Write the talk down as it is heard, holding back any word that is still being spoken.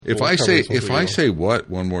If I say what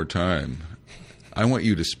one more time, I want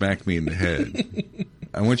you to smack me in the head.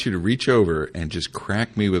 I want you to reach over and just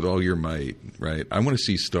crack me with all your might, right? I want to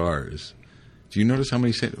see stars. Do you notice how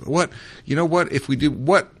many say what? You know what? If we do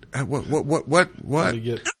what? Let me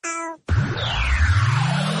get...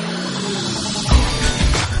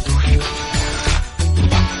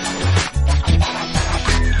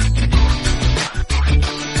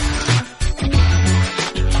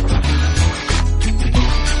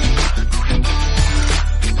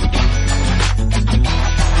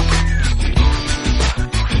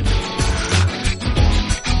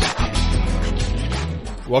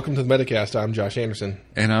 Welcome to the Metacast. I'm Josh Anderson.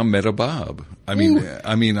 And I'm Meta Bob. I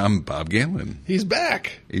mean, I'm Bob Galen. He's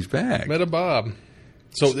back. Meta Bob.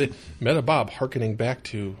 So, Meta Bob, hearkening back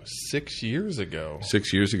to 6 years ago.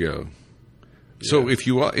 6 years ago. Yeah. So, if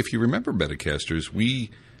you remember, Metacasters, we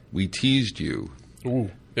teased you. Ooh,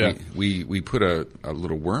 yeah. We put a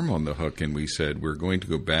little worm on the hook, and we said we're going to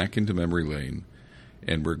go back into memory lane,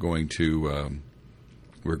 and we're going to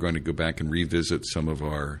go back and revisit some of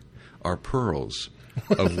our pearls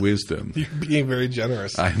of wisdom. You're being very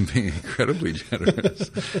generous. I'm being incredibly generous.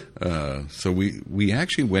 So we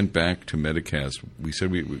actually went back to Metacast. We said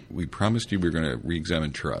we promised you we were going to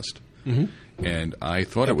re-examine trust. Mm-hmm. And I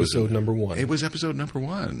thought it was episode number 1. It was episode number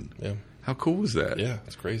 1. Yeah. How cool was that? Yeah,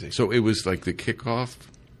 it's crazy. So it was like the kickoff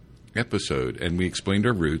episode, and we explained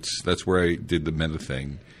our roots. That's where I did the meta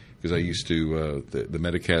thing. Because I used to, the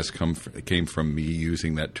Metacast came from me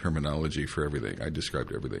using that terminology for everything. I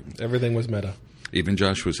described everything. Everything was meta. Even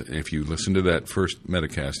Josh was, if you listen to that first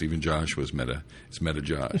Metacast, even Josh was meta. It's Meta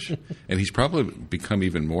Josh. And he's probably become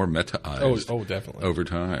even more meta-ized definitely. Over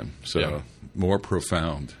time. So more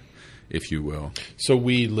profound, if you will. So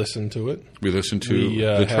we listened to it. We listened to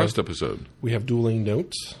the trust episode. We have dueling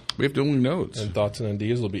notes. And thoughts and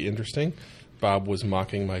ideas will be interesting. Bob was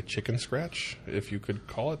mocking my chicken scratch, if you could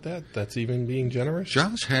call it that. That's even being generous.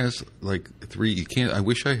 Josh has like 3. You can't. I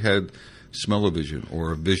wish I had smell-o-vision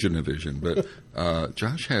or vision-o-vision, but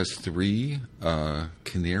Josh has 3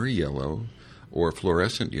 canary yellow or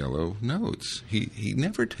fluorescent yellow notes. He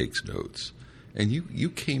never takes notes, and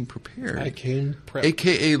you came prepared. I came prepped,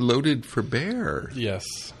 AKA loaded for bear. Yes,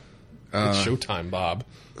 it's showtime, Bob.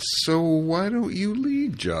 So why don't you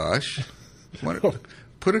lead, Josh?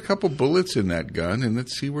 Put a couple bullets in that gun, and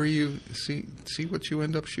let's see where you see what you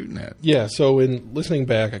end up shooting at. Yeah. So in listening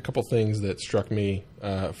back, a couple things that struck me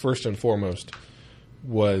first and foremost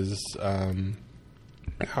was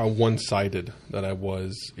how one-sided that I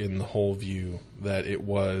was in the whole view that it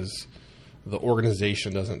was the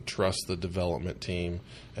organization doesn't trust the development team,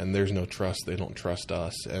 and there's no trust. They don't trust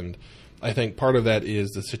us, and I think part of that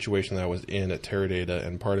is the situation that I was in at Teradata,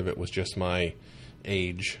 and part of it was just my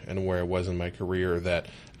age and where I was in my career, that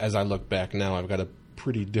as I look back now, I've got a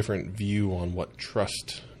pretty different view on what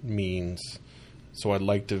trust means. So I'd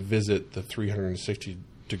like to visit the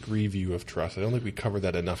 360-degree view of trust. I don't think we covered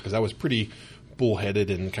that enough because I was pretty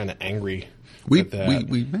bullheaded and kind of angry at that.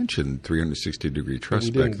 We mentioned 360-degree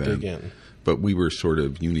trust back then. We didn't dig in. But we were sort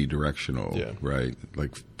of unidirectional, right?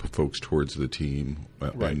 Like folks towards the team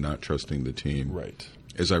by not trusting the team. Right.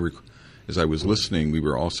 As I was listening, we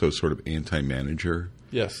were also sort of anti-manager.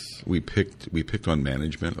 Yes. We picked on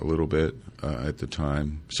management a little bit at the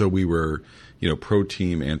time. So we were,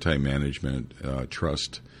 pro-team, anti-management,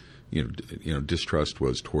 trust. Distrust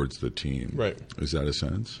was towards the team. Right. Is that a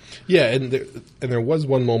sense? Yeah, and there was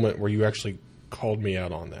one moment where you actually called me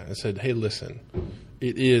out on that and said, "Hey, listen,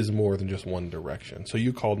 it is more than just one direction." So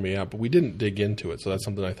you called me out, but we didn't dig into it. So that's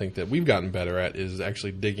something I think that we've gotten better at, is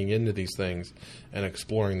actually digging into these things and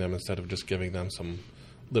exploring them instead of just giving them some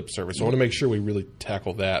lip service. So I want to make sure we really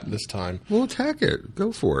tackle that this time. We'll attack it.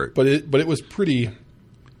 Go for it. But it was pretty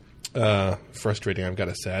frustrating. I've got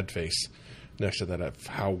a sad face next to that of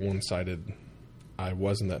how one-sided I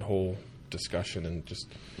was in that whole discussion. And just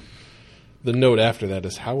the note after that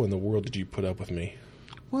is, how in the world did you put up with me?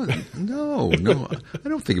 Well, no, I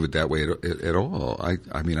don't think of it that way at all.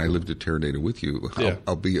 I mean, I lived at Teradata with you,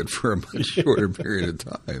 albeit for a much shorter period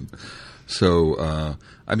of time. So,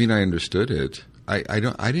 I understood it. I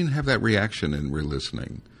didn't have that reaction in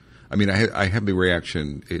re-listening. I mean, I had the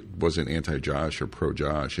reaction. It wasn't anti-Josh or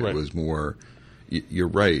pro-Josh. It was more. You're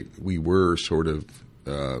right. We were sort of.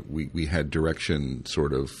 We had direction,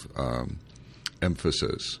 sort of.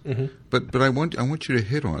 Emphasis, but I want you to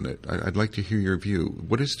hit on it. I'd like to hear your view.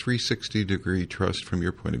 What is 360-degree trust from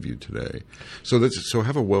your point of view today? So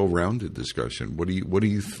have a well-rounded discussion.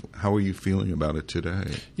 How are you feeling about it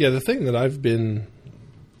today? Yeah, the thing that I've been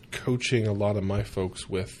coaching a lot of my folks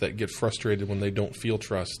with that get frustrated when they don't feel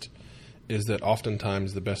trust is that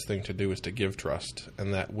oftentimes the best thing to do is to give trust,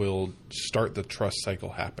 and that will start the trust cycle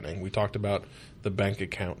happening. We talked about the bank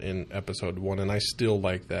account in episode 1, and I still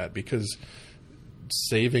like that because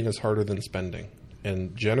saving is harder than spending,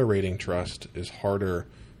 and generating trust is harder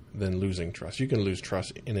than losing trust. You can lose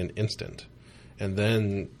trust in an instant, and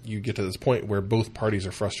then you get to this point where both parties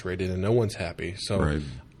are frustrated and no one's happy. So right.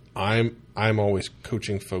 I'm always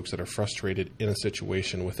coaching folks that are frustrated in a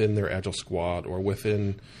situation within their Agile squad or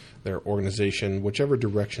within their organization, whichever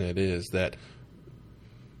direction it is, that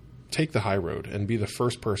take the high road and be the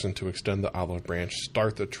first person to extend the olive branch,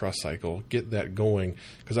 start the trust cycle, get that going,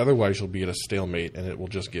 because otherwise you'll be at a stalemate and it will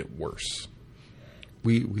just get worse.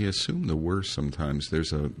 We assume the worst sometimes.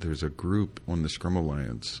 There's a group on the Scrum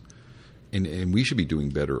Alliance, and we should be doing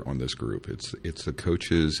better on this group. It's the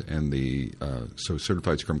coaches and the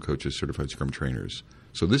certified Scrum coaches, certified Scrum trainers.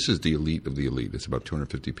 So this is the elite of the elite. It's about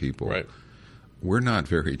 250 people. Right. We're not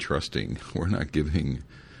very trusting. We're not giving.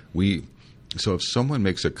 So if someone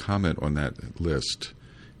makes a comment on that list,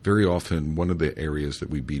 very often one of the areas that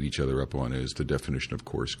we beat each other up on is the definition of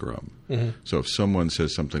core Scrum. Mm-hmm. So if someone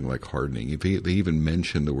says something like hardening, if they even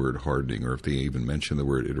mention the word hardening, or if they even mention the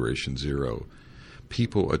word iteration 0,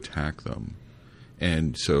 people attack them.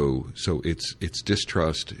 And so it's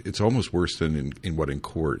distrust. It's almost worse than in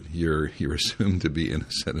court. You're assumed to be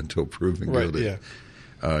innocent until proven guilty. Yeah.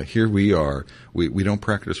 Here we are. We don't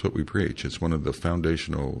practice what we preach. It's one of the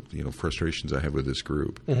foundational frustrations I have with this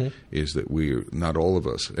group, mm-hmm. is that not all of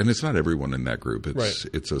us, and it's not everyone in that group.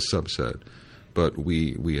 It's a subset, but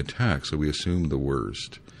we attack. So we assume the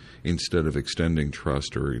worst instead of extending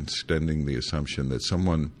trust or extending the assumption that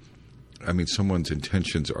someone's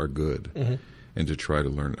intentions are good, mm-hmm. and to try to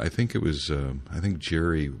learn. I think it was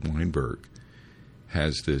Jerry Weinberg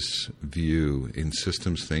has this view in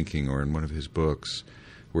systems thinking or in one of his books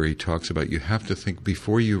where he talks about you have to think,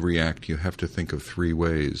 before you react, you have to think of 3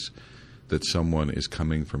 ways that someone is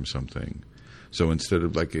coming from something. So instead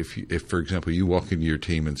of if for example, you walk into your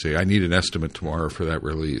team and say, I need an estimate tomorrow for that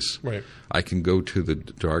release, right. I can go to the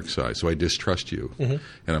dark side. So I distrust you. Mm-hmm.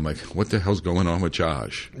 And I'm like, what the hell's going on with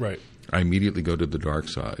Josh? Right. I immediately go to the dark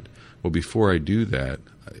side. Well, before I do that,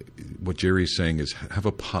 what Jerry's saying is have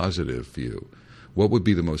a positive view. What would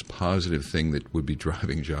be the most positive thing that would be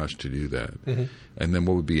driving Josh to do that? Mm-hmm. And then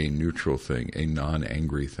what would be a neutral thing, a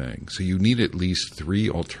non-angry thing? So you need at least 3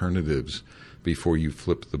 alternatives before you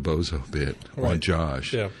flip the bozo bit on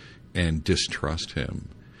Josh, yeah. and distrust him.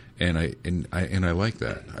 And I like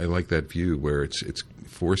that. I like that view where it's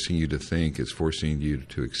forcing you to think, it's forcing you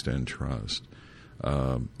to extend trust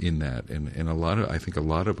in that. And I think a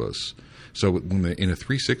lot of us. So in a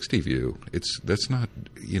 360 view, that's not,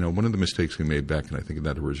 one of the mistakes we made back in, I think, in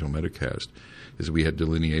that original Metacast is we had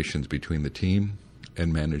delineations between the team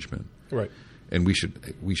and management. Right. And we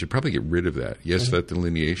should probably get rid of that. Yes, mm-hmm. that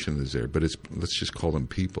delineation is there, but let's just call them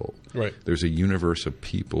people. Right. There's a universe of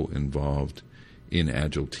people involved in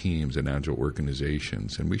Agile teams and Agile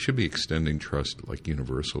organizations, and we should be extending trust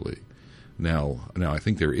universally. Now I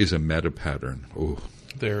think there is a meta pattern. Oh,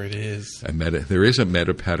 there it is. There is a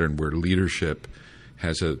meta pattern where leadership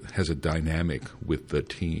has a dynamic with the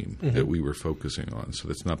team, mm-hmm. that we were focusing on. So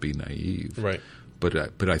let's not be naive. Right.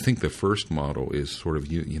 But I think the first model is sort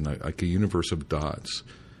of like a universe of dots,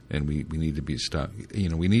 and we need to be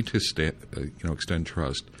we need to extend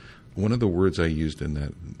trust. One of the words I used in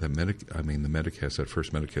the Metacast, that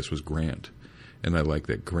first Metacast, was grant. And I like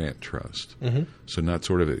that, grant trust. Mm-hmm. So not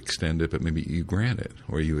sort of extend it, but maybe you grant it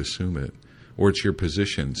or you assume it. Or it's your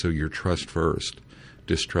position, so your trust first,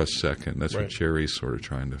 distrust second. That's right. What Jerry's sort of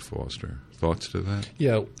trying to foster. Thoughts to that?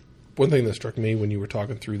 Yeah. One thing that struck me when you were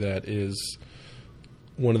talking through that is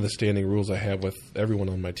one of the standing rules I have with everyone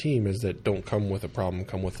on my team is that don't come with a problem,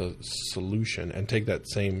 come with a solution. And take that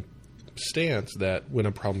same stance that when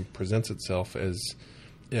a problem presents itself, as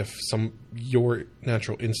if your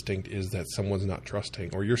natural instinct is that someone's not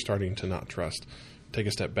trusting or you're starting to not trust, take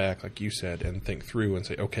a step back, like you said, and think through and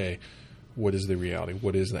say, okay, what is the reality?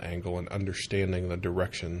 What is the angle? And understanding the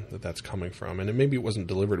direction that's coming from. And maybe it wasn't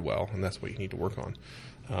delivered well, and that's what you need to work on.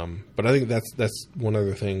 But I think that's one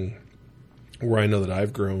other thing where I know that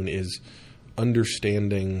I've grown is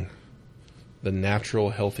understanding the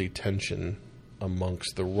natural, healthy tension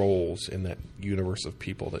amongst the roles in that universe of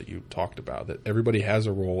people that you talked about. That everybody has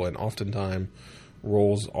a role, and oftentimes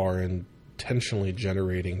roles are intentionally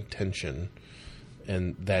generating tension.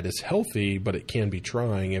 And that is healthy, but it can be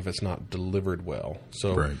trying if it's not delivered well.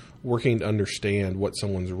 So right. Working to understand what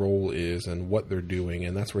someone's role is and what they're doing,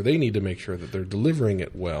 and that's where they need to make sure that they're delivering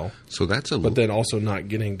it well. So but then also not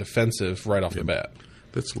getting defensive right off the bat.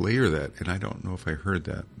 Let's layer that, and I don't know if I heard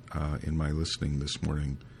that in my listening this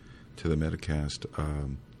morning to the Metacast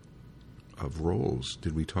of roles.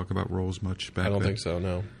 Did we talk about roles much back then? I don't think so,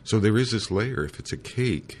 no. So there is this layer. If it's a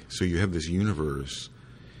cake, so you have this universe,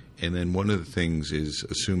 and then one of the things is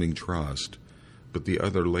assuming trust, but the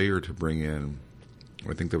other layer to bring in,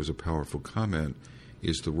 I think that was a powerful comment,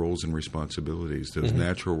 is the roles and responsibilities, those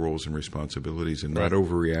natural roles and responsibilities, and not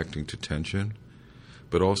overreacting to tension,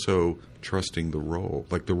 but also trusting the role,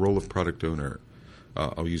 like the role of product owner.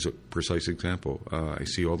 I'll use a precise example. I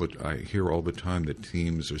hear all the time that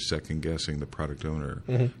teams are second guessing the product owner.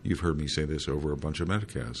 You've heard me say this over a bunch of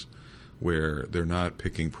Metacasts, where they're not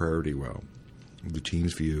picking priority well. The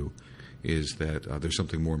team's view is that there's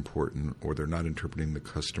something more important, or they're not interpreting the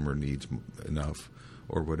customer needs enough,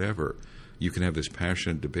 or whatever. You can have this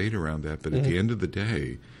passionate debate around that, but at the end of the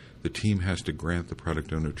day, the team has to grant the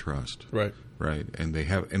product owner trust. Right. Right. And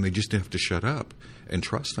they just have to shut up and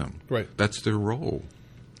trust them. Right. That's their role.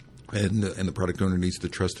 And the product owner needs to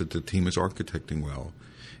trust that the team is architecting well.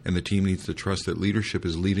 And the team needs to trust that leadership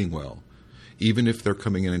is leading well. Even if they're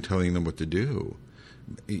coming in and telling them what to do,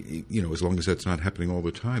 as long as that's not happening all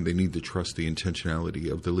the time, they need to trust the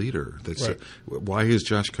intentionality of the leader. Why is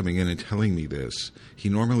Josh coming in and telling me this? He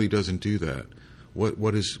normally doesn't do that.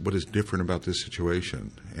 What is different about this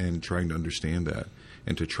situation? And trying to understand that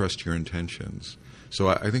and to trust your intentions. So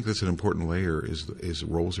I think that's an important layer. Is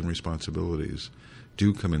roles and responsibilities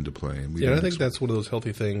do come into play. And I think that's one of those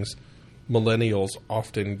healthy things. Millennials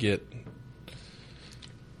often get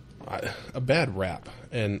a bad rap,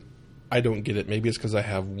 and I don't get it. Maybe it's because I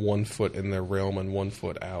have one foot in their realm and one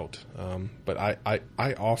foot out. But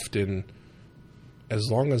I often, as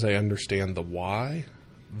long as I understand the why,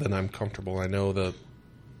 then I'm comfortable. I know the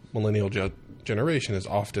millennial generation is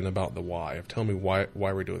often about the why. Of tell me why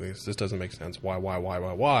we're doing this. This doesn't make sense.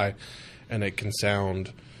 Why? And it can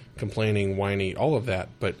sound complaining, whiny, all of that,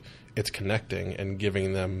 but it's connecting and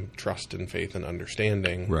giving them trust and faith and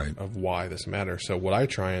understanding of why this matters. So what I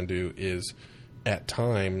try and do is, at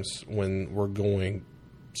times when we're going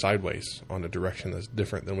sideways on a direction that's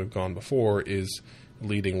different than we've gone before, is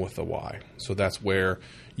leading with the why. So that's where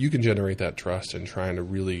you can generate that trust and trying to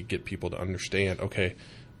really get people to understand, okay,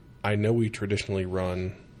 I know we traditionally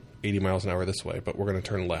run 80 miles an hour this way, but we're going to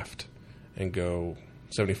turn left and go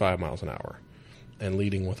 75 miles an hour, and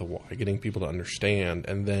leading with a why, getting people to understand,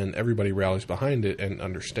 and then everybody rallies behind it and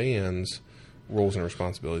understands roles and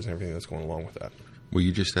responsibilities and everything that's going along with that. Well,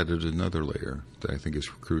 you just added another layer that I think is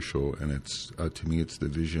crucial, and it's to me, it's the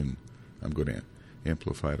vision. I'm going to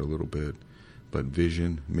amplify it a little bit, but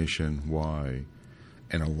vision, mission, why,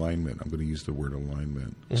 and alignment. I'm going to use the word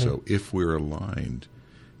alignment. So if we're aligned,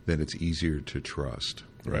 then it's easier to trust,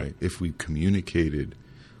 right? If we communicated,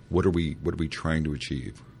 what are we trying to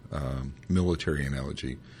achieve? Military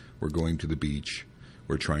analogy: we're going to the beach,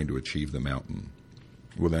 we're trying to achieve the mountain.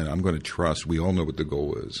 Well, then I'm going to trust. We all know what the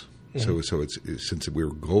goal is. So it's since we're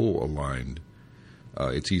goal aligned,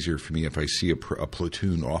 it's easier for me if I see a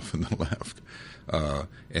platoon off on the left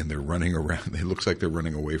and they're running around. It looks like they're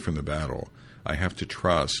running away from the battle. I have to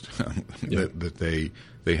trust that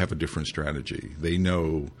they have a different strategy. They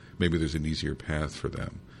know maybe there's an easier path for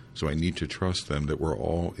them. So I need to trust them that we're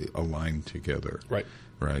all aligned together. Right.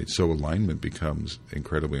 So alignment becomes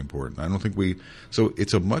incredibly important. I don't think so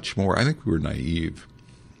it's a much more, I think we were naive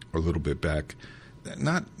a little bit back.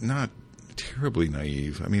 Not terribly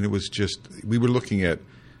naive. I mean, it was just, we were looking at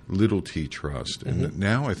little t trust. And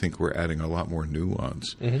now I think we're adding a lot more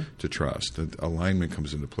nuance to trust. Alignment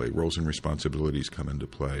comes into play. Roles and responsibilities come into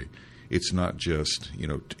play. It's not just,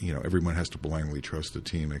 everyone has to blindly trust the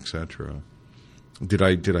team, etc. Did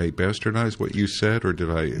I bastardize what you said, or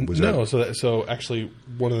No. So actually,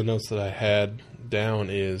 one of the notes that I had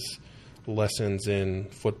down is lessons in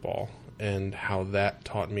football and how that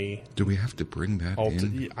taught me. Do we have to bring that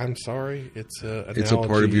in? I'm sorry, it's a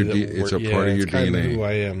part of your it's a part of your kind DNA. Of who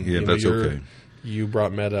I am. Yeah, that's okay. You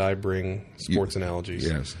brought meta. I bring sports analogies.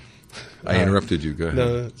 Yes, I interrupted you. Go ahead.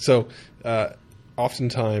 No, so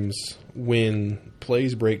oftentimes when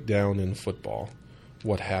plays break down in football,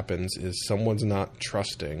 what happens is someone's not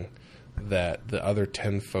trusting that the other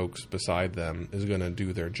 10 folks beside them is going to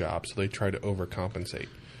do their job, so they try to overcompensate.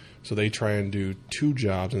 So they try and do 2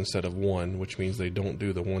 jobs instead of 1, which means they don't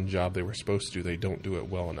do the 1 job they were supposed to do. They don't do it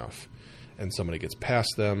well enough. And somebody gets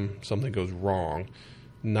past them, something goes wrong.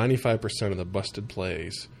 95% of the busted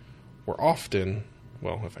plays were often,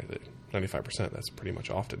 well, if I say 95%, that's pretty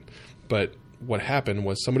much often. But what happened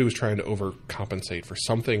was somebody was trying to overcompensate for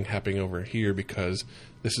something happening over here because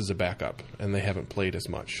this is a backup and they haven't played as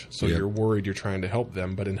much. So you're worried you're trying to help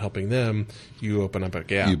them, but in helping them, you open up a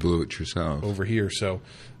gap. You blew it yourself. Over here. So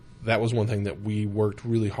that was one thing that we worked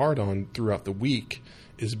really hard on throughout the week,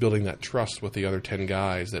 is building that trust with the other 10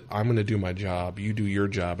 guys that I'm going to do my job, you do your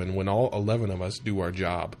job, and when all 11 of us do our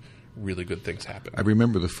job, really good things happen. I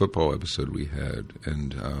remember the football episode we had,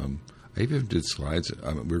 and I even did slides.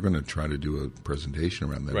 We're going to try to do a presentation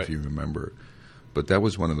around that, if you remember. But that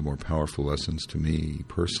was one of the more powerful lessons to me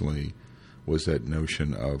personally, was that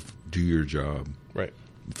notion of do your job. Right.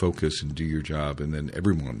 Focus and do your job, and then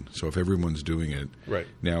everyone. So if everyone's doing it,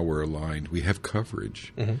 now we're aligned. We have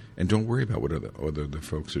coverage, and don't worry about what other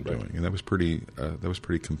folks are doing. And that was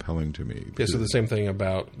pretty compelling to me. Yeah. So the same thing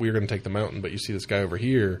about we're going to take the mountain, but you see this guy over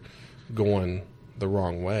here going the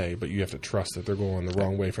wrong way, but you have to trust that they're going the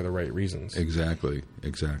wrong way for the right reasons. Exactly.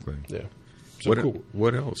 Yeah. So cool.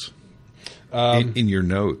 What else? In your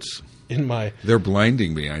notes. They're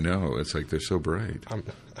blinding me. I know. It's like they're so bright.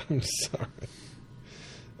 I'm sorry.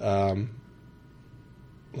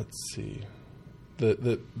 Let's see.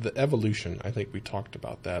 The evolution, I think we talked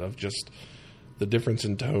about that, of just the difference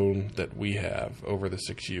in tone that we have over the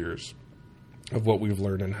 6 years of what we've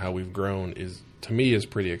learned and how we've grown is, to me, is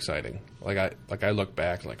pretty exciting. Like I look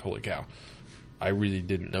back like, holy cow, I really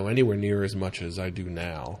didn't know anywhere near as much as I do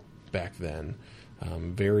now back then.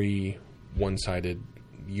 Very one-sided,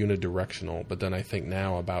 unidirectional. But then I think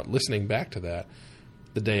now about listening back to that,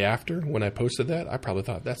 the day after, when I posted that, I probably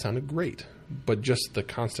thought that sounded great. But just the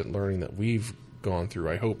constant learning that we've gone through,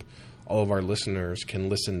 I hope all of our listeners can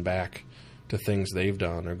listen back to things they've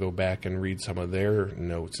done or go back and read some of their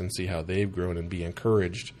notes and see how they've grown and be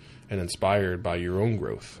encouraged and inspired by your own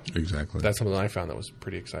growth. Exactly. That's something I found that was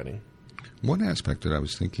pretty exciting. One aspect that I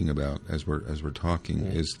was thinking about as we're talking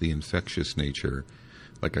is the infectious nature.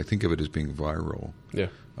 Like, I think of it as being viral. Yeah.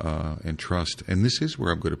 And trust. And this is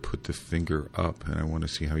where I'm going to put the finger up, and I want to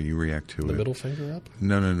see how you react to it. The middle finger up?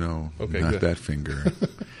 No. Okay, not good. That finger.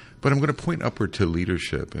 But I'm going to point upward to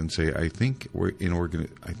leadership and say, I think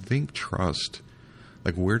I think trust,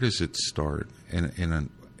 like, where does it start? And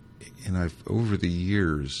I've, over the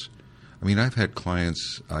years, I mean, I've had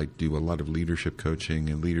clients, I do a lot of leadership coaching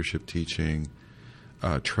and leadership teaching.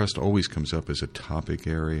 Trust always comes up as a topic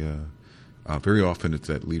area. Very often it's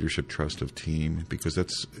that leadership trust of team, because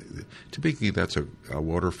that's typically a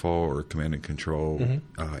waterfall or command and control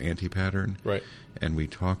anti-pattern. Right. And we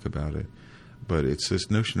talk about it. But it's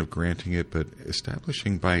this notion of granting it, but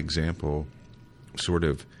establishing by example, sort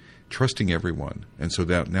of trusting everyone. And so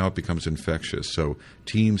that now it becomes infectious. So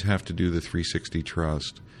teams have to do the 360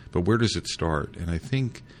 trust. But where does it start? And I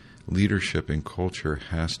think leadership and culture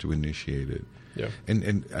has to initiate it. Yeah.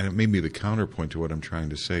 And maybe the counterpoint to what I'm trying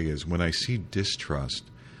to say is, when I see distrust,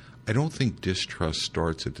 I don't think distrust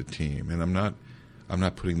starts at the team. And I'm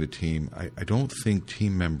not putting the team. I don't think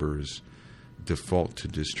team members default to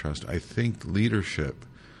distrust. I think leadership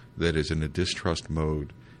that is in a distrust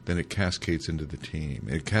mode, then it cascades into the team.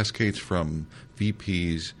 It cascades from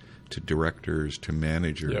VPs to directors to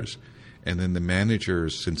managers. Yeah. And then the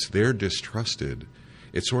managers, since they're distrusted,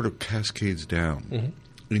 it sort of cascades down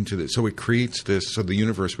into this. So it creates this. So the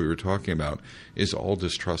universe we were talking about is all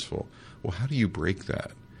distrustful. Well, how do you break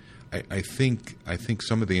that? I think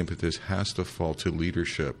some of the impetus has to fall to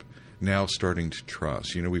leadership now starting to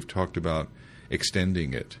trust. You know, we've talked about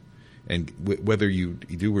extending it, and whether you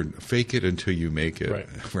do or fake it until you make it.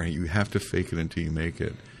 Right? You have to fake it until you make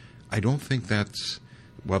it. I don't think that's,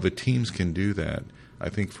 while the teams can do that, I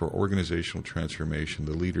think for organizational transformation,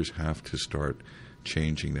 the leaders have to start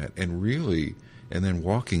changing that and then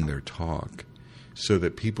walking their talk, so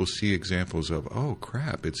that people see examples of, oh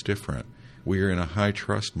crap, it's different. We are in a high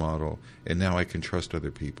trust model, and now I can trust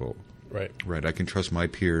other people. Right. I can trust my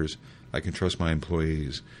peers. I can trust my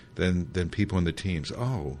employees. Then people in the teams.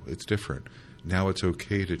 Oh, it's different. Now it's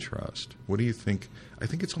okay to trust. What do you think? I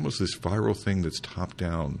think it's almost this viral thing that's top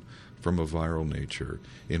down from a viral nature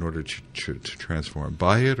in order to transform.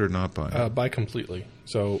 Buy it or not buy it? Buy completely.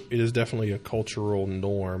 So it is definitely a cultural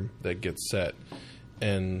norm that gets set,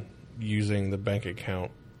 and using the bank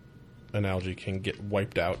account analogy can get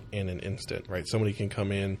wiped out in an instant, right? Somebody can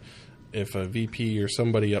come in. If a VP or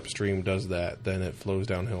somebody upstream does that, then it flows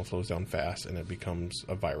downhill, flows down fast, and it becomes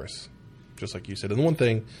a virus, just like you said. And the one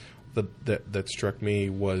thing that struck me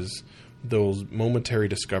was those momentary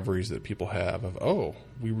discoveries that people have of, oh,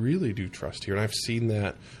 we really do trust here. And I've seen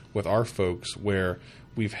that with our folks, where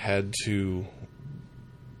we've had to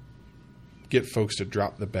get folks to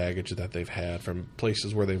drop the baggage that they've had from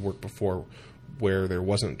places where they've worked before where there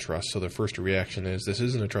wasn't trust. So the first reaction is, this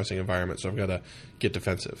isn't a trusting environment, so I've got to get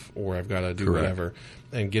defensive, or I've got to do whatever.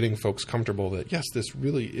 And getting folks comfortable that, yes, this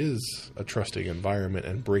really is a trusting environment,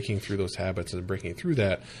 and breaking through those habits and breaking through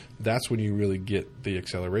that, that's when you really get the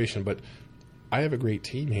acceleration. But I have a great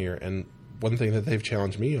team here, and one thing that they've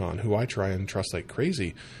challenged me on, who I try and trust like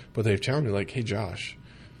crazy, but they've challenged me like, hey, Josh,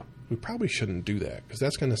 we probably shouldn't do that because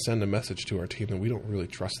that's going to send a message to our team that we don't really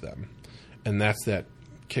trust them. And that's that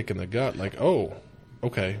kick in the gut, like, oh,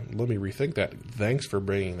 okay, let me rethink that. Thanks for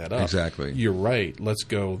bringing that up. Exactly. You're right. Let's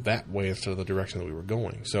go that way instead of the direction that we were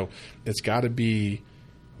going. So it's got to be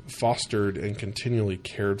fostered and continually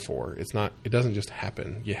cared for. It doesn't just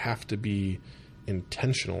happen. You have to be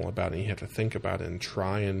intentional about it. You have to think about it and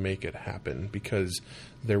try and make it happen, because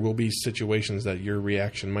there will be situations that your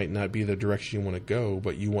reaction might not be the direction you want to go,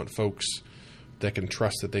 but you want folks that can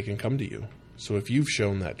trust that they can come to you. So if you've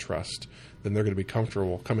shown that trust, then they're going to be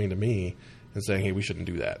comfortable coming to me and saying, hey, we shouldn't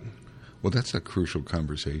do that. Well, that's a crucial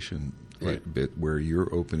conversation, right. bit where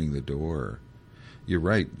you're opening the door. You're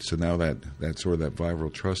right. So now that sort of that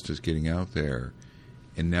viral trust is getting out there,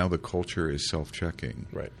 and now the culture is self-checking.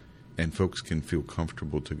 Right. And folks can feel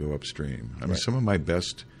comfortable to go upstream. I mean, Right. some of my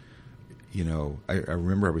best, I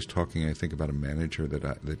remember I was talking, I think, about a manager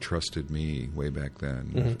that trusted me way back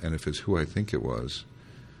then. Mm-hmm. And if it's who I think it was,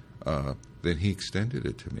 then he extended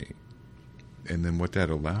it to me. And then what that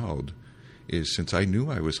allowed is, since I knew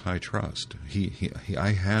I was high trust,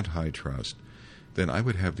 I had high trust, then I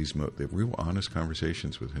would have these the real honest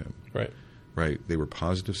conversations with him. Right. Right. They were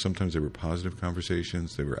positive. Sometimes they were positive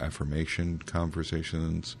conversations. They were affirmation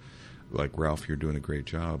conversations, like, Ralph, you're doing a great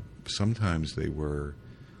job. Sometimes they were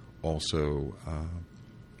also,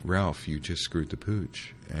 Ralph, you just screwed the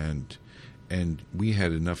pooch. And we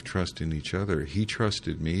had enough trust in each other. He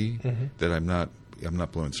trusted me Mm-hmm. that I'm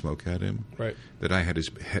not blowing smoke at him. Right. That I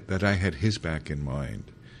had his back in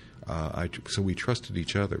mind. So we trusted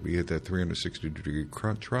each other. We had that 360-degree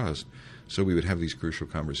trust. So we would have these crucial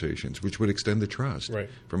conversations, which would extend the trust Right.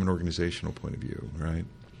 from an organizational point of view, right?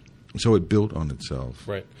 So it built on itself.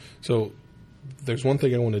 Right. So there's one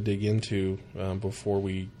thing I want to dig into before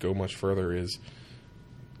we go much further is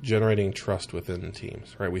generating trust within the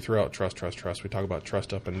teams, right? We throw out trust. We talk about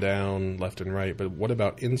trust up and down, left and right, but what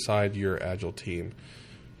about inside your Agile team?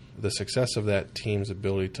 The success of that team's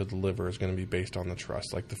ability to deliver is going to be based on the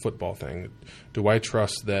trust, like the football thing. Do I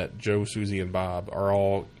trust that Joe, Susie, and Bob are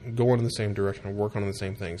all going in the same direction and working on the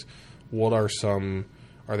same things?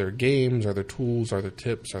 Are there games, are there tools, are there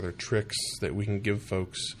tips, are there tricks that we can give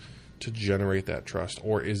folks to generate that trust?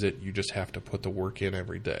 Or is it you just have to put the work in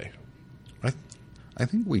every day? I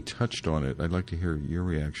think we touched on it. I'd like to hear your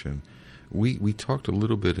reaction. We talked a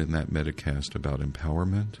little bit in that Metacast about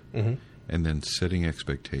empowerment. Mm-hmm. And then setting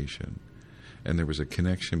expectation. And there was a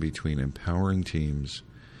connection between empowering teams,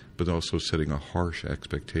 but also setting a harsh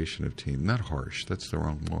expectation of team. Not harsh, that's the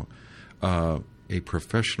wrong law. A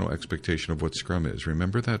professional expectation of what Scrum is.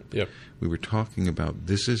 Remember that? Yep. We were talking about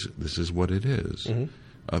this is what it is.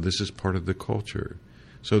 Mm-hmm. This is part of the culture.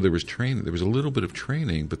 So there was training. There was a little bit of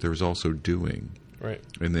training, but there was also doing. Right.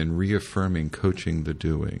 And then reaffirming, coaching the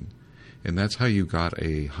doing. And that's how you got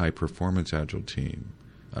a high-performance Agile team.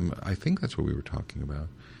 I think that's what we were talking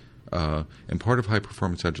about. And part of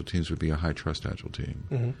high-performance Agile teams would be a high-trust Agile team.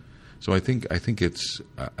 Mm-hmm. So I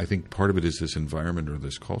think part of it is this environment or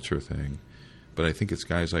this culture thing, but I think it's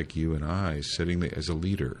guys like you and I as a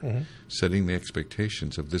leader, mm-hmm. setting the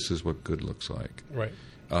expectations of this is what good looks like, Right.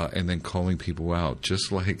 And then calling people out,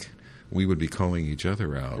 just like we would be calling each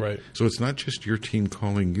other out. Right. So it's not just your team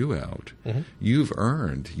calling you out. Mm-hmm.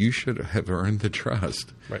 You should have earned the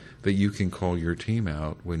trust Right. that you can call your team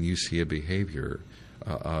out when you see a behavior,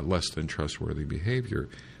 less than trustworthy behavior.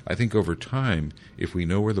 I think over time, if we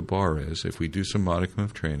know where the bar is, if we do some modicum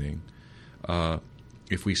of training,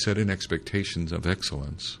 if we set in expectations of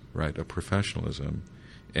excellence, right, of professionalism,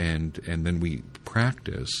 and then we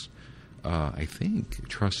practice, I think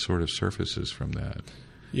trust sort of surfaces from that.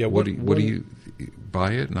 Yeah. What do you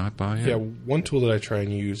buy it? Not buy it? Yeah. One tool that I try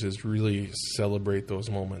and use is really celebrate those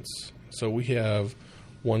moments. So we have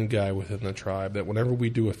one guy within the tribe that whenever we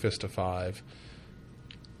do a fist of five,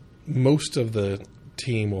 most of the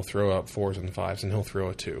team will throw up 4s and 5s, and he'll throw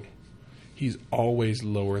a 2. He's always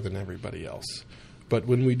lower than everybody else. But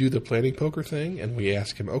when we do the planning poker thing and we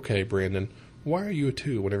ask him, okay, Brandon, why are you a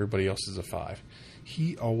 2 when everybody else is a 5?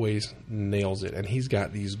 He always nails it, and he's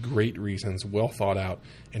got these great reasons, well thought out,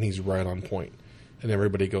 and he's right on point. And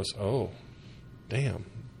everybody goes, oh, damn,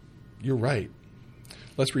 you're right.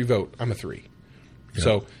 Let's revote. I'm a 3. Yeah.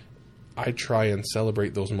 So I try and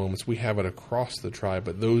celebrate those moments. We have it across the tribe,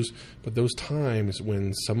 but those times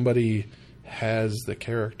when somebody has the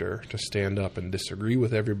character to stand up and disagree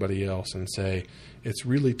with everybody else and say, it's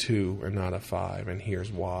really 2 and not a 5, and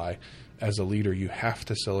here's why. As a leader, you have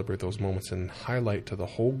to celebrate those moments and highlight to the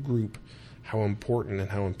whole group how important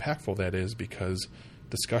and how impactful that is, because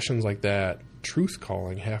discussions like that, truth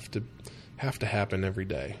calling, have to have to happen every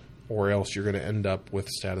day, or else you're going to end up with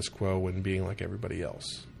status quo and being like everybody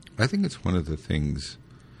else. I think it's one of the things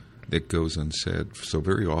that goes unsaid. So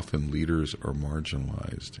very often leaders are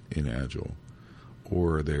marginalized in Agile,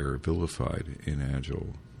 or they're vilified in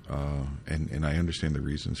Agile, and I understand the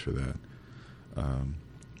reasons for that.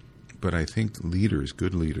 But I think leaders,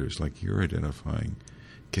 good leaders like you're identifying,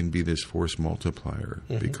 can be this force multiplier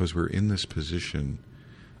because we're in this position,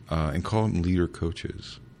 and call them leader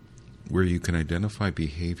coaches, where you can identify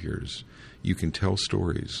behaviors. You can tell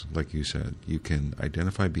stories, like you said. You can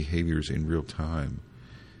identify behaviors in real time.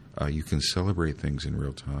 You can celebrate things in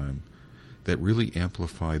real time that really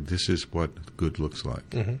amplify this is what good looks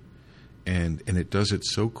like. And it does it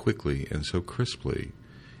so quickly and so crisply.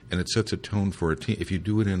 And it sets a tone for a team. If you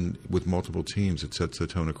do it with multiple teams, it sets the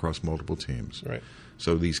tone across multiple teams. Right.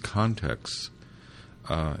 So these contexts,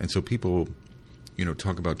 and so people,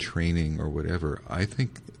 talk about training or whatever. I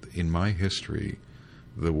think in my history,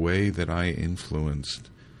 the way that I influenced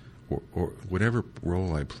or whatever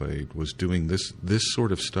role I played was doing this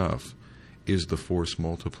sort of stuff is the force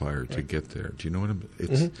multiplier to get there. Do you know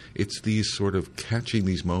what it's these sort of catching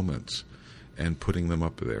these moments and putting them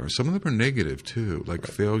up there. Some of them are negative too, like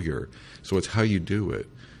failure. So it's how you do it.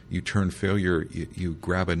 You turn failure, you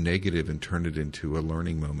grab a negative and turn it into a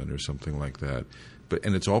learning moment or something like that.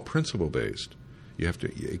 And it's all principle based.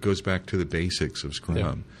 It goes back to the basics of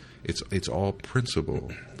Scrum. Yeah. It's all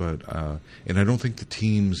principle, but and I don't think the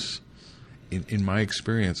teams, in my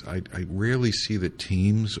experience, I rarely see that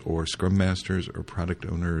teams or Scrum Masters or product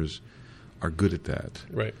owners are good at that.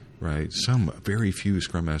 Right. Right. Some very few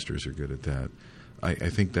Scrum Masters are good at that. I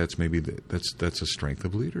think that's maybe that's a strength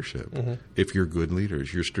of leadership. If you're good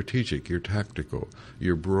leaders, you're strategic, you're tactical,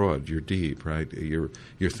 you're broad, you're deep. Right. You're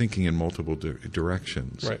thinking in multiple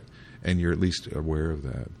directions. Right. And you're at least aware of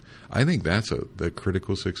that. I think that's the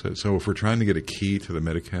critical success. So if we're trying to get a key to the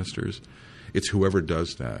Metacasters, it's whoever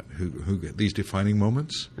does that, who these defining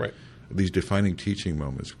moments, right? These defining teaching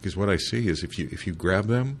moments. Because what I see is if you grab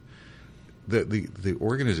them, the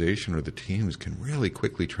organization or the teams can really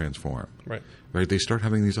quickly transform. Right. Right. They start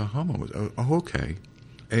having these aha moments. Oh, okay.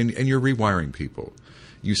 And you're rewiring people.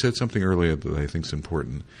 You said something earlier that I think is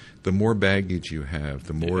important. The more baggage you have,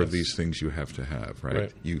 the more of these things you have to have,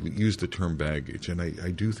 right? You use the term baggage, and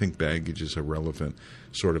I do think baggage is a relevant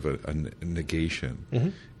sort of a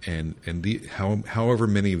negation. And however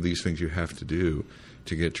many of these things you have to do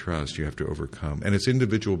to get trust, you have to overcome. And it's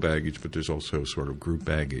individual baggage, but there's also sort of group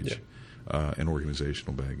baggage and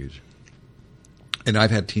organizational baggage. And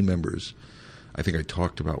I've had team members, I think I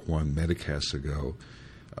talked about one Metacast ago.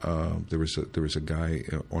 There was a guy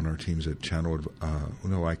on our teams that channeled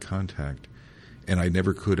no eye contact, and I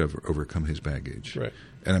never could have overcome his baggage. Right.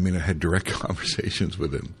 And I mean, I had direct conversations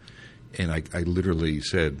with him, and I literally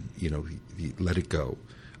said, let it go.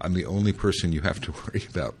 I'm the only person you have to worry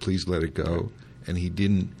about. Please let it go. Right. And he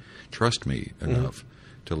didn't trust me enough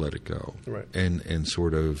to let it go. Right. And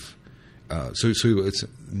sort of so it's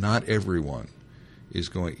not everyone is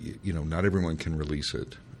going. Not everyone can release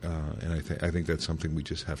it. And I think that's something we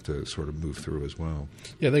just have to sort of move through as well.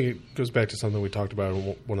 Yeah, I think it goes back to something we talked about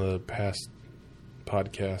in one of the past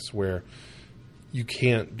podcasts where you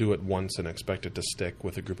can't do it once and expect it to stick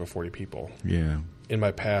with a group of 40 people. Yeah. In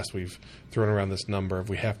my past, we've thrown around this number of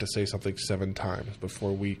we have to say something 7 times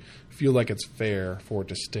before we feel like it's fair for it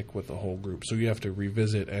to stick with the whole group. So you have to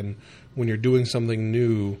revisit. And when you're doing something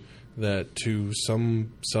new that to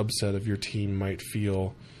some subset of your team might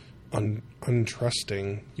feel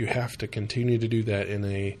untrusting, you have to continue to do that in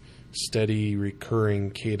a steady,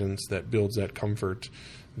 recurring cadence that builds that comfort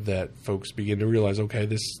that folks begin to realize, okay,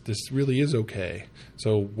 this really is okay.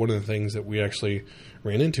 So one of the things that we actually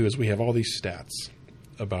ran into is we have all these stats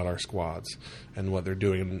about our squads and what they're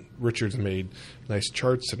doing. And Richard's made nice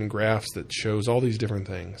charts and graphs that shows all these different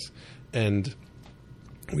things. And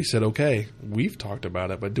we said, okay, we've talked about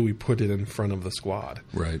it, but do we put it in front of the squad?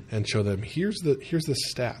 Right. And show them, here's the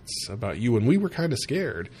stats about you. And we were kind of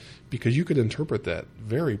scared because you could interpret that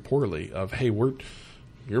very poorly of, hey,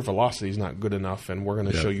 your velocity is not good enough and we're going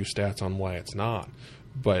to show you stats on why it's not.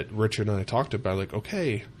 But Richard and I talked about like,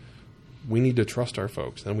 okay, we need to trust our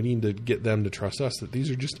folks and we need to get them to trust us that these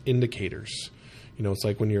are just indicators. It's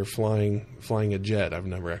like when you're flying a jet. I've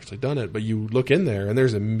never actually done it, but you look in there and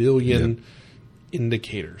there's a million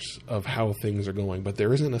indicators of how things are going, but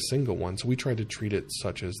there isn't a single one. So we try to treat it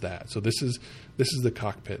such as that. So this is the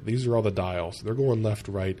cockpit. These are all the dials. They're going left,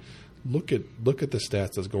 right. Look at the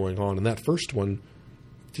stats that's going on. And that first one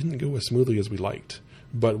didn't go as smoothly as we liked,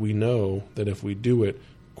 but we know that if we do it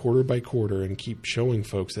quarter by quarter and keep showing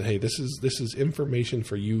folks that, hey, this is information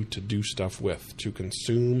for you to do stuff with, to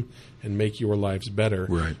consume and make your lives better.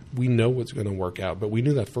 Right. We know what's going to work out, but we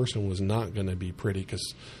knew that first one was not going to be pretty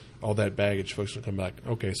because all that baggage, folks will come back,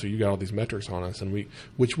 okay, so you got all these metrics on us, and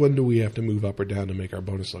which one do we have to move up or down to make our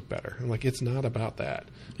bonus look better? I'm like, it's not about that.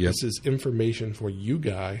 Yep. This is information for you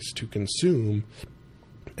guys to consume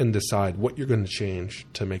and decide what you're going to change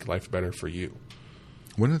to make life better for you.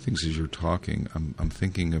 One of the things as you're talking, I'm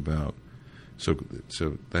thinking about, so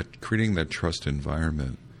that creating that trust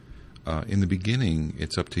environment. In the beginning,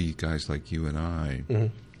 it's up to you guys like you and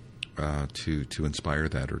I to inspire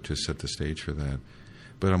that or to set the stage for that.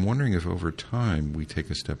 But I'm wondering if over time we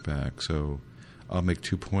take a step back. So I'll make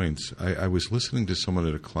 2 points. I was listening to someone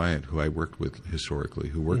at a client who I worked with historically,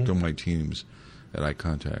 who worked on my teams at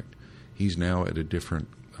iContact. He's now at a different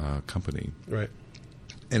company. Right.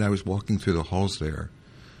 And I was walking through the halls there.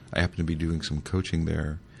 I happened to be doing some coaching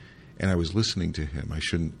there. And I was listening to him.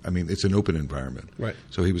 It's an open environment. Right.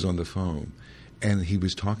 So he was on the phone. And he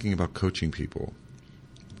was talking about coaching people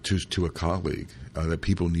to a colleague, that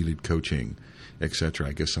people needed coaching, etc.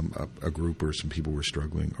 I guess a group or some people were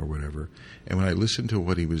struggling or whatever. And when I listened to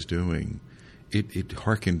what he was doing, it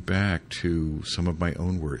harkened back to some of my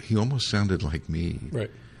own work. He almost sounded like me.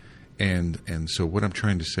 Right. And so what I'm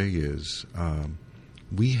trying to say is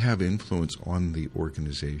we have influence on the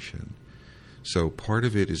organization. So part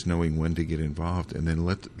of it is knowing when to get involved, and then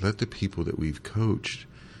let the people that we've coached,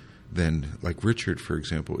 then, like Richard, for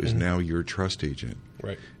example, is now your trust agent.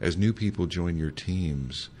 Right. As new people join your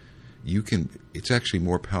teams, it's actually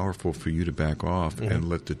more powerful for you to back off and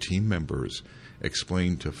let the team members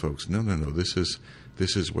explain to folks, no, this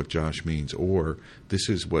is what Josh means, or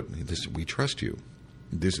we trust you.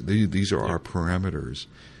 These are our parameters.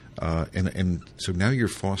 And so now you're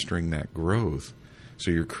fostering that growth. So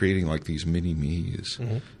you're creating like these mini me's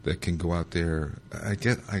that can go out there. I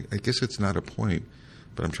guess it's not a point,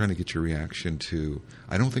 but I'm trying to get your reaction to.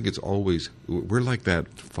 I don't think it's always. We're like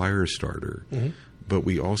that fire starter, but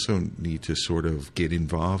we also need to sort of get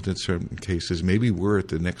involved in certain cases. Maybe we're at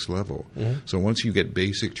the next level. So once you get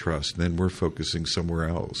basic trust, then we're focusing somewhere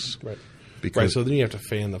else. Right. Right. So then you have to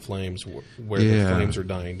fan the flames where the flames are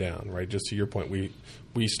dying down. Right. Just to your point,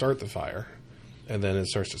 we start the fire. And then it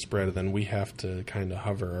starts to spread, and then we have to kind of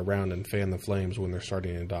hover around and fan the flames when they're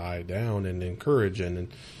starting to die down, and encourage and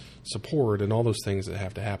support and all those things that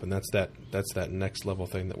have to happen. That's that next level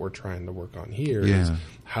thing that we're trying to work on here. Yeah. Is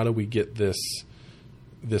how do we get this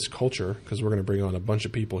culture, because we're going to bring on a bunch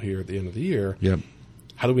of people here at the end of the year. Yep.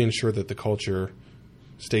 How do we ensure that the culture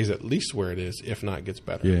stays at least where it is, if not gets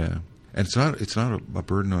better? Yeah. And it's not a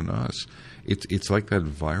burden on us. It's like that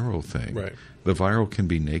viral thing. Right. The viral can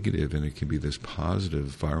be negative, and it can be this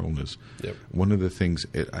positive viralness. Yep. One of the things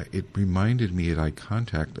it reminded me at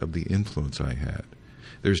iContact of the influence I had.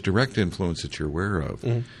 There's direct influence that you're aware of,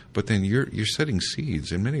 but then you're setting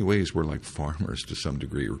seeds. In many ways, we're like farmers to some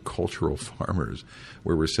degree, or cultural farmers,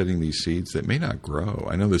 where we're setting these seeds that may not grow.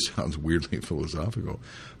 I know this sounds weirdly philosophical,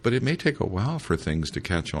 but it may take a while for things to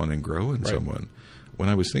catch on and grow in someone. When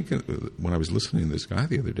I was listening to this guy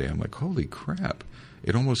the other day, I'm like, holy crap.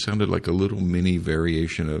 It almost sounded like a little mini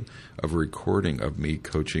variation of a recording of me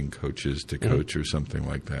coaching coaches to coach or something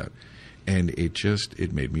like that. And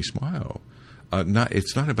it made me smile.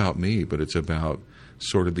 It's not about me, but it's about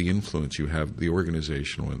sort of the influence you have, the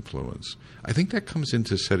organizational influence. I think that comes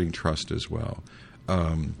into setting trust as well.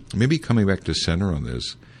 Maybe coming back to center on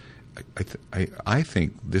this, I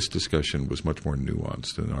think this discussion was much more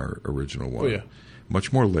nuanced than our original one. Oh, yeah.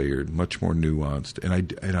 Much more layered, much more nuanced, and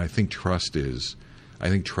I think trust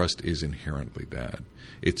is inherently that.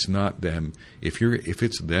 It's not them. If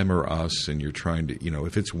it's them or us, and you're trying to,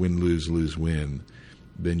 if it's win lose lose win,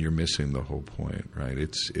 then you're missing the whole point, right?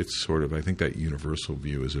 It's sort of, I think that universal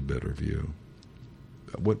view is a better view.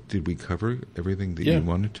 What did we cover? Everything that you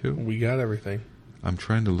wanted to? We got everything. I'm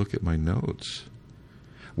trying to look at my notes.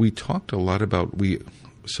 We talked a lot about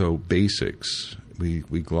basics. We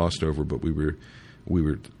glossed over, but we were.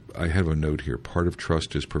 I have a note here. Part of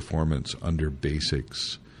trust is performance under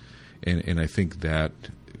basics, and I think that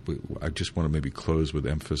I just want to maybe close with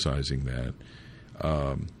emphasizing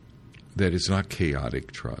that it's not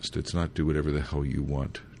chaotic trust. It's not do whatever the hell you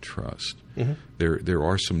want trust. There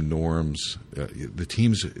are some norms. The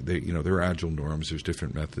teams, there are agile norms. There's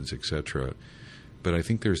different methods, etc. But I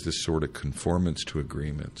think there's this sort of conformance to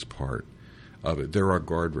agreements part of it. There are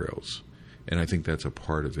guardrails. And I think that's a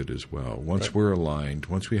part of it as well. Once we're aligned,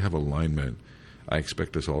 once we have alignment, I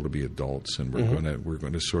expect us all to be adults, and we're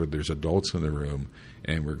going to there's adults in the room,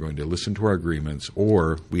 and we're going to listen to our agreements,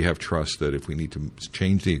 or we have trust that if we need to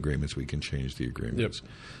change the agreements, we can change the agreements.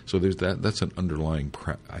 Yep. So there's that's an underlying,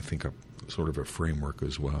 I think, a sort of a framework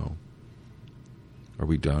as well. Are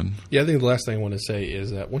we done? Yeah, I think the last thing I want to say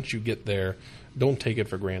is that once you get there, don't take it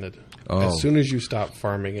for granted. Oh. As soon as you stop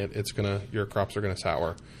farming it, your crops are going to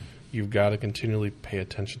sour. You've got to continually pay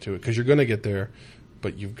attention to it because you're going to get there,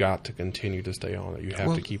 but you've got to continue to stay on it. You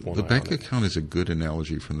have to keep one eye on it. The bank account is a good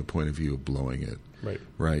analogy from the point of view of blowing it.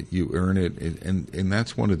 Right. You earn it, and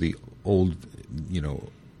that's one of the old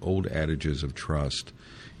adages of trust.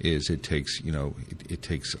 Is it takes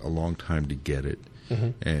a long time to get it.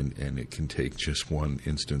 And it can take just one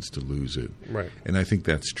instance to lose it. Right. And I think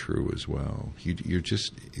that's true as well. You're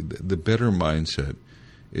just the better mindset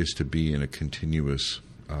is to be in a continuous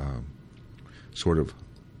sort of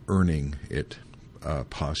earning it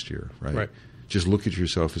posture, right? Right. Just look at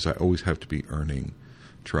yourself as I always have to be earning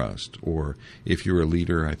trust. Or if you're a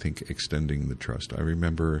leader, I think extending the trust. I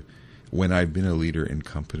remember when I've been a leader in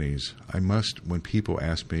companies, when people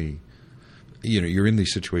ask me, you're in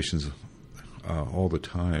these situations all the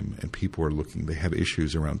time, and people are they have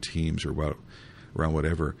issues around teams or around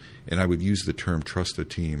whatever, and I would use the term trust the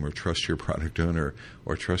team or trust your product owner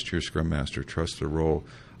or trust your scrum master, trust the role.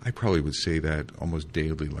 I probably would say that almost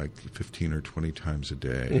daily, like 15 or 20 times a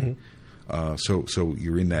day. So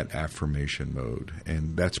you're in that affirmation mode,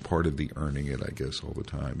 and that's part of the earning it, I guess, all the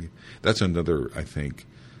time. That's another, I think,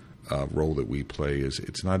 role that we play is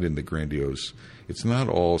it's not in the grandiose, it's not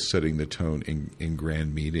all setting the tone in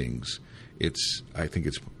grand meetings. I think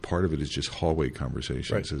it's part of it is just hallway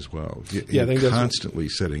conversations as well. Yeah, I think constantly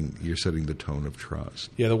setting the tone of trust.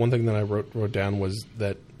 Yeah, the one thing that I wrote down was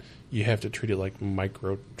that you have to treat it like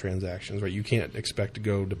microtransactions, right? You can't expect to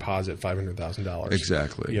go deposit $500,000.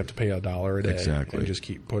 Exactly. You have to pay $1 a day. Exactly. And just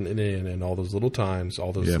keep putting it in, and all those little times,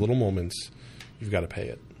 all those little moments, you've got to pay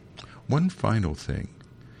it. One final thing.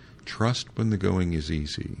 Trust when the going is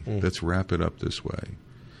easy. Let's wrap it up this way.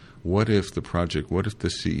 What if the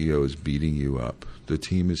CEO is beating you up? The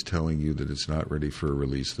team is telling you that it's not ready for a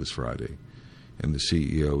release this Friday, and the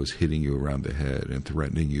CEO is hitting you around the head and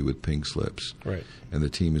threatening you with pink slips. Right. And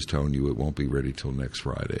the team is telling you it won't be ready till next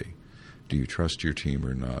Friday. Do you trust your team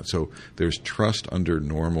or not? So there's trust under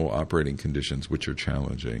normal operating conditions, which are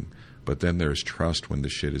challenging, but then there's trust when the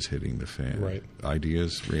shit is hitting the fan. Right.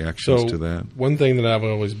 Ideas, reactions to that? One thing that I've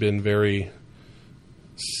always been very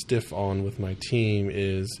stiff on with my team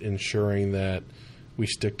is ensuring that we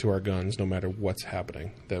stick to our guns no matter what's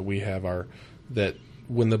happening. That we have that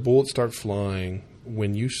when the bullets start flying,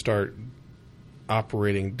 when you start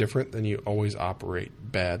operating different than you always operate,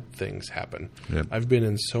 bad things happen. Yep. I've been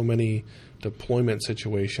in so many deployment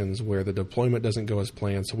situations where the deployment doesn't go as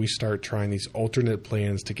planned, so we start trying these alternate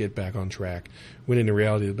plans to get back on track, when in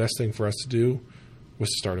reality the best thing for us to do was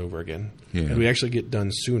to start over again. Yeah. And we actually get done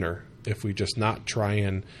sooner if we just not try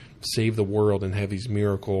and save the world and have these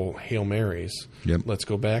miracle Hail Marys. Yep. Let's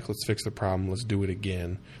go back, let's fix the problem, let's do it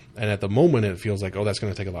again. And at the moment it feels like, that's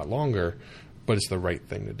going to take a lot longer, but it's the right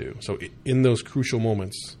thing to do. So in those crucial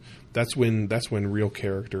moments, that's when real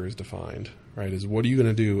character is defined, right? Is what are you going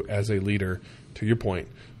to do as a leader, to your point,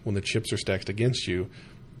 when the chips are stacked against you?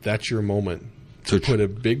 That's your moment to put a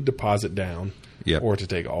big deposit down. Yep. Or to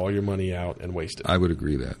take all your money out and waste it. I would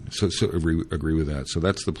agree that. So agree with that. So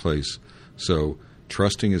that's the place. So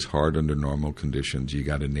trusting is hard under normal conditions. You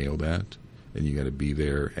got to nail that, and you got to be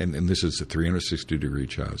there. And this is a 360-degree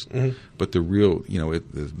trust. But the real,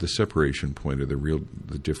 the separation point or the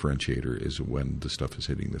differentiator is when the stuff is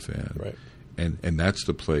hitting the fan. Right. And that's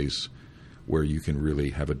the place where you can really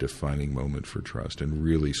have a defining moment for trust and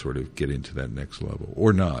really sort of get into that next level,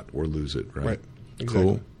 or not, or lose it. Right. Exactly.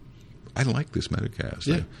 Cool. I like this Metacast.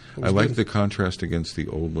 Yeah, I like the contrast against the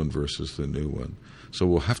old one versus the new one. So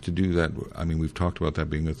we'll have to do that. I mean, we've talked about that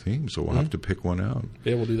being a theme, so we'll have to pick one out.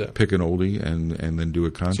 Yeah, we'll do that. Pick an oldie and then do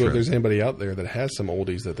a contrast. So if there's anybody out there that has some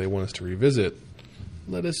oldies that they want us to revisit,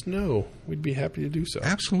 let us know. We'd be happy to do so.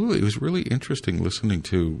 Absolutely. It was really interesting listening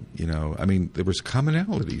to, there was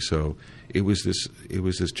commonality. So it was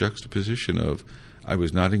this juxtaposition of, I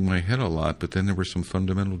was nodding my head a lot, but then there were some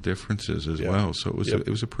fundamental differences as well. So it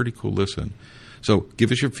was a pretty cool listen. So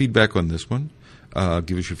give us your feedback on this one.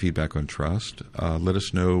 Give us your feedback on trust. Let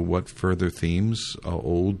us know what further themes,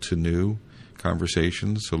 old to new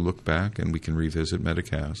conversations. So look back and we can revisit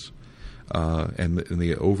Metacast. And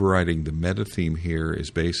the overriding, the meta theme here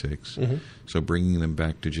is basics. So bringing them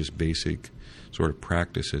back to just basic sort of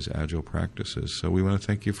practices, agile practices. So we want to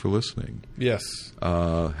thank you for listening. Yes.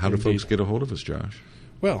 How do folks get a hold of us, Josh?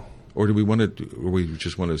 Well, Or do we want to? Or we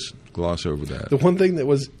just want to gloss over that? The one thing that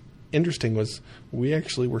was interesting was we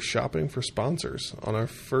actually were shopping for sponsors on our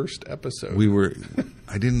first episode. We were.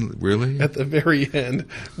 I didn't really. At the very end,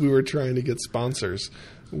 we were trying to get sponsors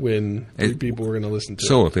when people were going to listen to it.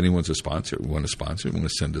 So if anyone's a sponsor, want to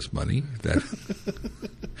send us money, that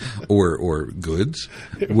or goods,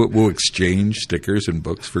 we'll exchange stickers and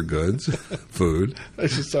books for goods, food. I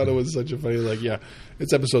just thought it was such a funny,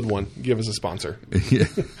 it's episode 1. Give us a sponsor. Yeah.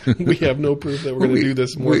 We have no proof that we're going to do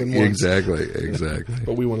this more than once. Exactly.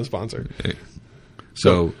 But we want a sponsor.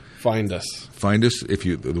 So find us. Find us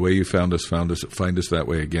the way you found us. Find us that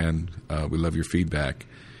way again. We love your feedback.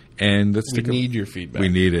 And we need your feedback. We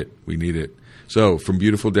need it. So, from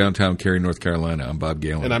beautiful downtown Cary, North Carolina, I'm Bob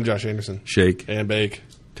Galen. And I'm Josh Anderson. Shake. And bake.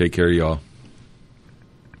 Take care, y'all.